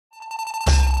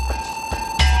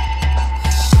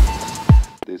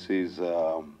this is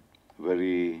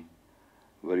very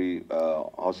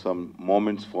awesome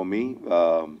moments for me.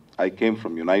 I came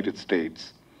from United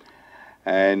States,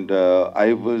 and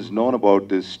I was known about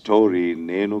this story,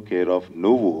 Nenu care of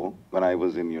Nuvvu, when I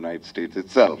was in United States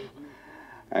itself.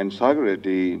 And Saga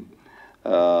Reddy,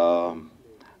 as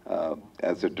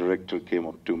a director, came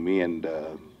up to me and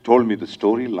told me the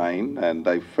storyline, and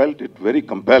I felt it very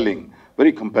compelling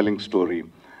story.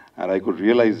 And I could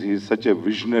realize he is such a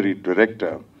visionary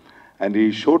director. And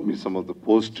he showed me some of the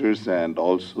posters and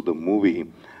also the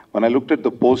movie. When I looked at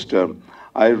the poster,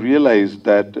 I realized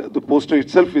that the poster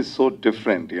itself is so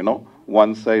different, you know.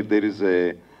 One side there is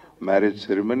a marriage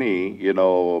ceremony, you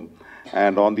know,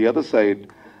 and on the other side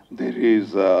there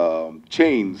is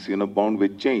chains, you know, bound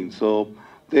with chains. So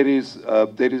there is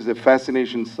a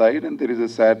fascination side and there is a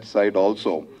sad side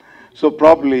also. So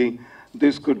probably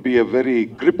this could be a very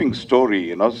gripping story,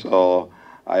 you know. So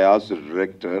I asked the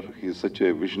director, he's such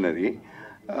a visionary,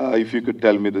 if you could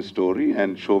tell me the story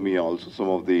and show me also some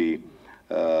of the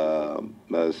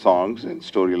songs and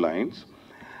storylines.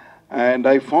 And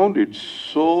I found it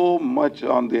so much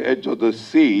on the edge of the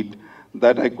seat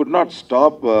that I could not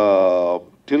stop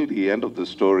till the end of the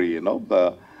story, you know,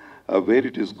 where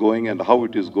it is going and how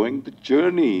it is going. The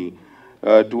journey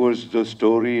towards the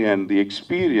story and the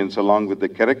experience along with the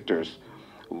characters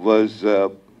was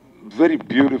very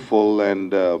beautiful,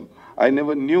 and I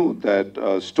never knew that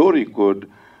a story could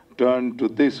turn to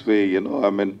this way, you know. I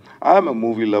mean, I'm a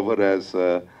movie lover as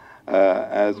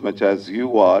much as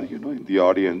you are, you know, in the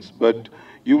audience, but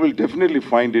you will definitely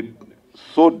find it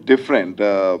so different,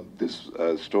 this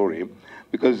story,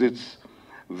 because it's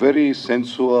very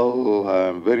sensual,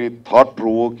 very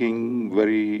thought-provoking,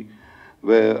 very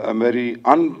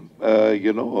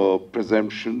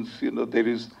presumptions, you know. There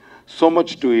is so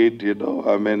much to it, you know.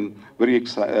 I mean,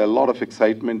 a lot of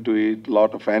excitement to it, a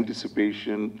lot of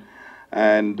anticipation,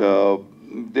 and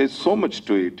there's so much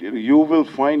to it. You will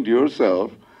find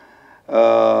yourself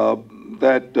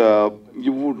that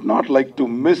you would not like to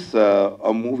miss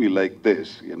a movie like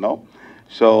this, you know.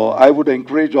 So I would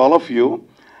encourage all of you,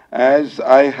 as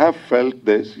I have felt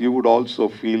this, you would also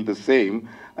feel the same,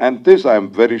 and this I'm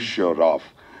very sure of.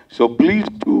 So please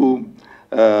do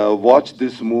watch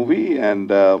this movie, and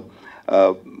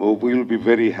we'll be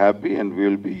very happy and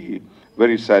we'll be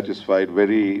very satisfied.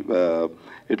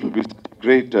 It will be a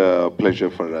great pleasure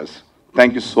for us.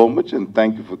 Thank you so much, and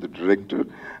thank you for the director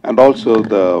and also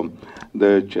the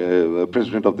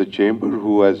president of the chamber,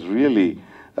 who has really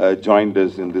joined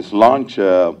us in this launch.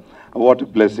 What a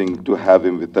blessing to have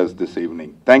him with us this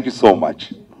evening. Thank you so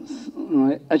much.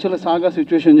 Actually, Saga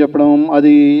situation చెప్పడం,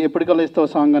 అది ఎప్పటికల్లా ఇస్తావు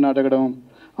song అని అడగడం,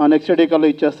 next day కల్లా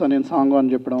ఇచ్చేస్తాను నేను song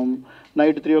అని చెప్పడం,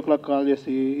 నైట్ 3 o'clock కాల్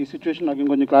చేసి ఈ సిచ్యువేషన్ నాకు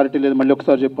ఇంకొంచెం క్లారిటీ లేదు, మళ్ళీ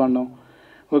ఒకసారి చెప్పాను.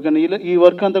 ఓకే, ఈ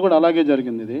వర్క్ అంతా కూడా అలాగే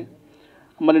జరిగింది. ఇది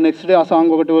మళ్ళీ నెక్స్ట్ డే ఆ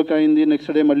సాంగ్ ఒకటి ఓకే అయింది,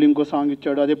 నెక్స్ట్ డే మళ్ళీ ఇంకో సాంగ్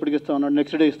ఇచ్చాడు, అది ఎప్పటికి ఇస్తాను అన్నాడు,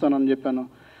 నెక్స్ట్ డే ఇస్తానని చెప్పాను,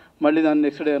 మళ్ళీ దాన్ని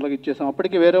నెక్స్ట్ డే అలాగే ఇచ్చేసాం.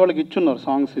 అప్పటికి వేరే వాళ్ళకి ఇచ్చున్నారు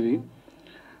సాంగ్స్ ఇవి,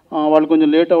 వాళ్ళు కొంచెం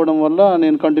లేట్ అవ్వడం వల్ల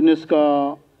నేను కంటిన్యూస్గా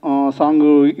సాంగ్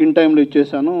ఇన్ టైంలో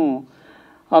ఇచ్చేసాను.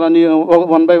 అలా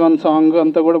 1 by 1 సాంగ్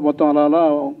అంతా కూడా మొత్తం అలా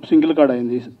సింగిల్ కార్డ్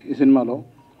అయింది ఈ సినిమాలో.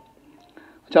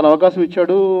 చాలా అవకాశం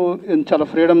ఇచ్చాడు, చాలా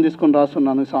ఫ్రీడమ్ తీసుకొని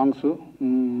రాస్తున్నాను సాంగ్స్.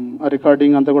 ఆ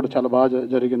రికార్డింగ్ అంతా కూడా చాలా బాగా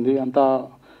జరిగింది, అంతా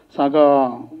సాగా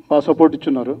బాగా సపోర్ట్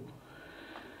ఇచ్చున్నారు.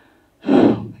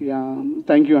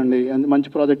 థ్యాంక్ యూ అండి, మంచి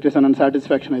ప్రాజెక్ట్ చేశాను,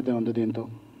 సాటిస్ఫాక్షన్ అయితే ఉంది దీంతో.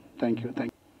 Thank you.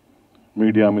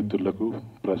 మీడియా మిత్రులకు,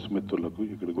 ప్రెస్ మిత్రులకు,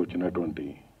 ఇక్కడికి వచ్చినటువంటి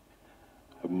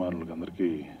అభిమానులకు అందరికీ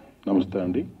నమస్తే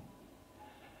అండి.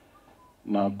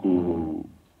 నాకు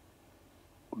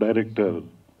డైరెక్టర్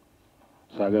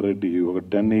సాగర్ రెడ్డి ఒక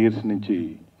 10 years నుంచి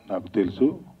నాకు తెలుసు.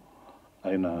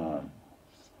 ఆయన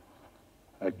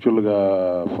యాక్చువల్గా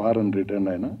ఫారెన్ రిటర్న్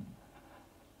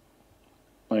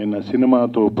ఆయన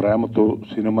సినిమాతో ప్రేమతో,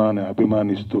 సినిమాని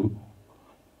అభిమానిస్తూ,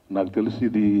 నాకు తెలిసి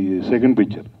ఇది సెకండ్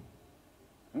పిక్చర్,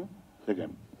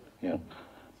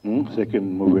 సెకండ్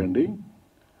మూవీ అండి.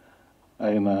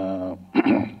 ఆయన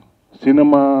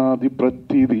సినిమాది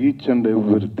ప్రతిది, ఈచ్ అండ్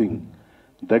ఎవ్రీథింగ్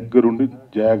దగ్గరుండి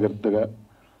జాగ్రత్తగా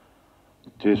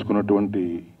చేసుకున్నటువంటి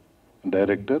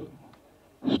director.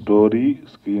 Story,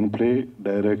 screen play,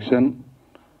 direction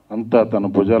అంతా తన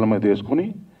భుజాల మీద వేసుకొని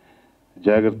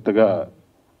జాగ్రత్తగా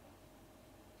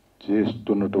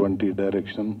చేస్తున్నటువంటి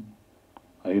డైరెక్షన్.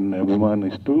 ఆయన్ని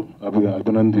అభిమానిస్తూ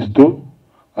అభినందిస్తూ,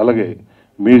 అలాగే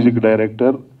మ్యూజిక్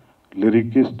డైరెక్టర్,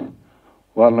 లిరికిస్ట్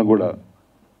వాళ్ళని కూడా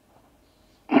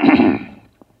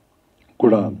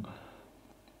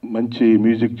మంచి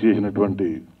మ్యూజిక్ చేసినటువంటి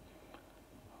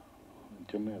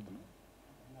చెన్నై అతను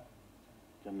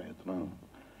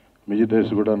మ్యూజిక్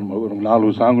డైరెక్టర్ కూడా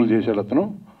 4 సాంగులు చేశాడు అతను.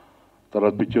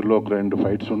 తర్వాత పిక్చర్లో ఒక 2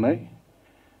 ఫైట్స్ ఉన్నాయి.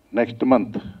 Next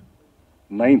month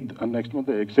 9th next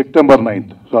month September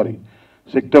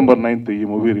 9th ఈ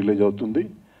మూవీ రిలీజ్ అవుతుంది.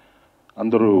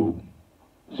 అందరూ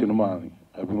సినిమాని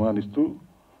అభిమానిస్తూ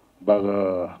బాగా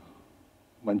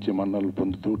మంచి మన్ననలు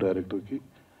పొందుతూ డైరెక్టర్కి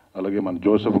అలాగే మన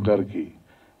జోసెఫ్ గారికి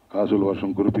కాసుల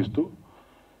వర్షం కురిపిస్తూ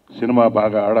సినిమా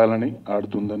బాగా ఆడాలని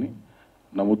ఆడుతుందని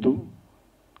నమ్ముతూ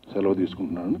సెలవు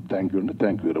తీసుకుంటున్నాను. Thank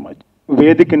you very much.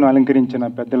 వేదికను అలంకరించిన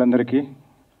పెద్దలందరికీ,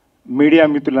 మీడియా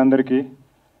మిత్రులందరికీ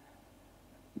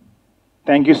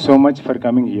thank you so much for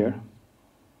coming here.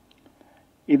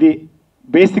 ఇది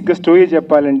బేసిక్గా స్టోరీ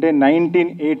చెప్పాలంటే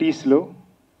 1980s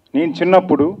నేను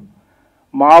చిన్నప్పుడు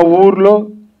మా ఊర్లో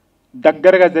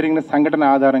దగ్గరగా జరిగిన సంఘటన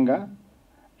ఆధారంగా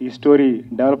ఈ స్టోరీ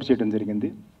డెవలప్ చేయడం జరిగింది.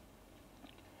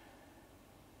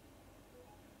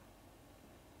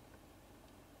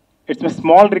 It's my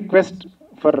small request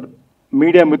for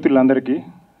media మిత్రులందరికీ,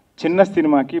 చిన్న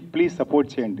సినిమాకి ప్లీజ్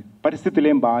సపోర్ట్ చేయండి. పరిస్థితులు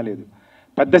ఏం బాగాలేదు.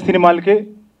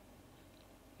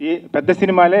 పెద్ద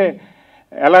సినిమాలే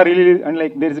ఎలా release and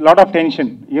like there is lot of tension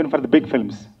even for the big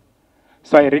films.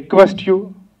 So I request you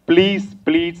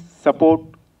please support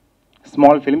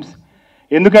small films.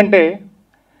 ఎందుకంటే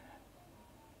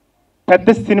పెద్ద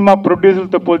సినిమా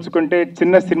ప్రొడ్యూసర్లతో పోల్చుకుంటే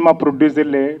చిన్న సినిమా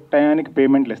ప్రొడ్యూసర్లే టయానికి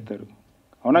పేమెంట్లు ఇస్తారు,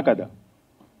 అవునా కదా?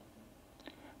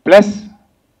 ప్లస్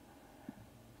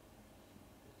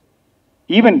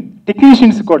ఈవెన్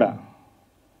టెక్నీషియన్స్ కూడా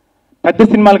పెద్ద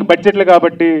సినిమాలకు బడ్జెట్లు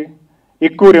కాబట్టి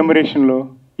ఎక్కువ రెమ్యురేషన్లో,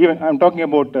 even I'm talking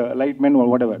about light men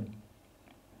what ever.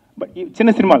 But చిన్న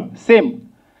సినిమాలు సేమ్.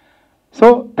 సో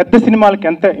పెద్ద సినిమాలకి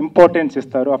ఎంత ఇంపార్టెన్స్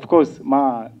ఇస్తారు. అఫ్ కోర్స్ మా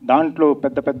దాంట్లో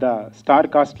పెద్ద స్టార్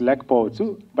కాస్ట్ లేకపోవచ్చు,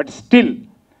 బట్ స్టిల్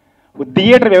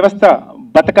థియేటర్ వ్యవస్థ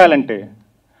బతకాలంటే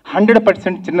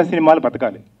 100% చిన్న సినిమాలు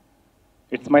బతకాలి.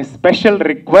 It's my special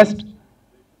request,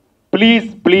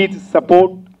 please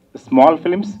support small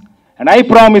films. And I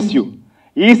promise you,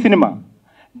 ఈ సినిమా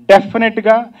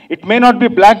డెఫినెట్గా it may not B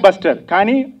block buster,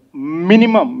 కానీ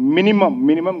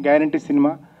minimum guarantee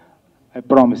cinema, I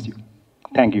promise you.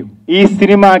 Thank you. ఈ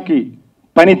సినిమాకి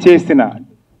పని చేసిన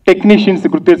టెక్నీషియన్స్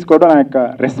గుర్తించుకోవడం నా యొక్క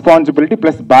రెస్పాన్సిబిలిటీ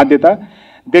ప్లస్ బాధ్యత.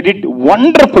 They did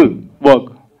wonderful work.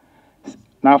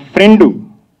 నా ఫ్రెండు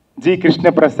జి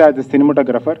కృష్ణప్రసాద్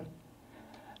సినిమాటోగ్రఫర్,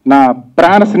 నా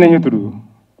ప్రాణ స్నేహితుడు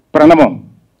ప్రణవం,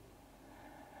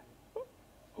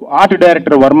 ఆర్ట్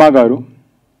డైరెక్టర్ వర్మ గారు,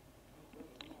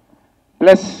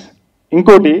 ప్లస్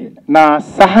ఇంకోటి నా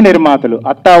సహ నిర్మాతలు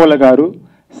అత్తావుల గారు,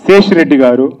 శేషరెడ్డి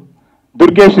గారు,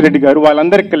 దుర్గేష్ రెడ్డి గారు.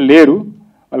 వాళ్ళందరూ ఇక్కడ లేరు,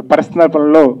 వాళ్ళ పర్సనల్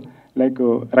పనుల్లో లైక్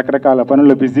రకరకాల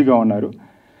పనుల్లో బిజీగా ఉన్నారు.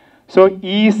 సో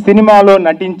ఈ సినిమాలో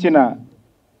నటించిన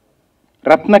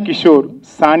రత్న, కిషోర్,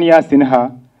 సానియా, సిన్హా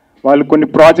వాళ్ళు కొన్ని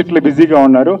ప్రాజెక్టులు బిజీగా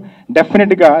ఉన్నారు.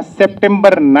 డెఫినెట్గా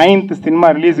సెప్టెంబర్ 9th సినిమా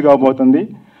రిలీజ్ కాబోతుంది.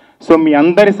 సో మీ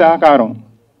అందరి సహకారం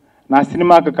నా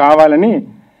సినిమాకు కావాలని,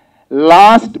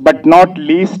 last but not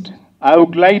least I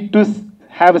would like to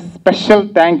have a special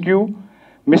thank you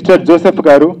mister Joseph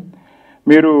గారు.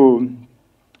 మీరు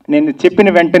నేను చెప్పిన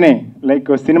వెంటనే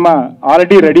లైక్ సినిమా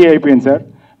ఆల్రెడీ రెడీ అయిపోయింది సార్,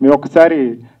 మీరు ఒకసారి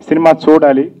సినిమా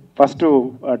చూడాలి. ఫస్ట్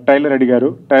ట్రైలర్ అడిగారు,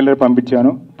 ట్రైలర్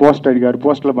పంపించాను. పోస్ట్ అడిగారు,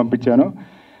 పోస్ట్లో పంపించాను.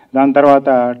 దాని తర్వాత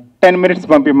 10 minutes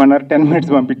పంపించమన్నారు, 10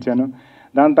 minutes పంపించాను.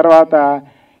 దాని తర్వాత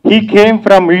he came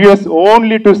from US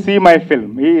only to see my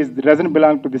film. He doesn't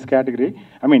belong to this category.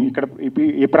 I mean ఇక్కడ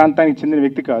ఈ ప్రాంతానికి చెందిన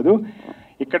వ్యక్తి కాదు.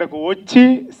 ఇక్కడకు వచ్చి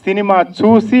సినిమా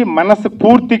చూసి మనసు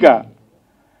పూర్తిగా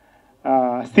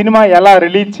సినిమా ఎలా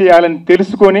రిలీజ్ చేయాలని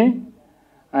తెలుసుకొని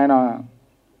ఆయన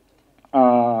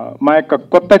మా యొక్క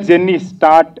కొత్త జర్నీ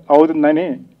స్టార్ట్ అవుతుందని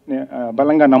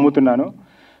బలంగా నమ్ముతున్నాను.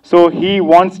 సో హీ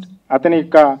వాంట్స్, అతని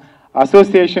యొక్క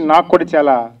అసోసియేషన్ నాకు కూడా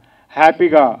చాలా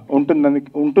హ్యాపీగా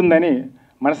ఉంటుందని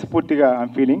మనస్ఫూర్తిగా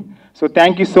I'm feeling. So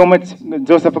thank you so much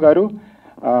Joseph గారు.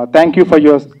 Thank you for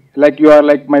your, like you are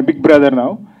like my big brother now.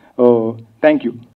 Thank you.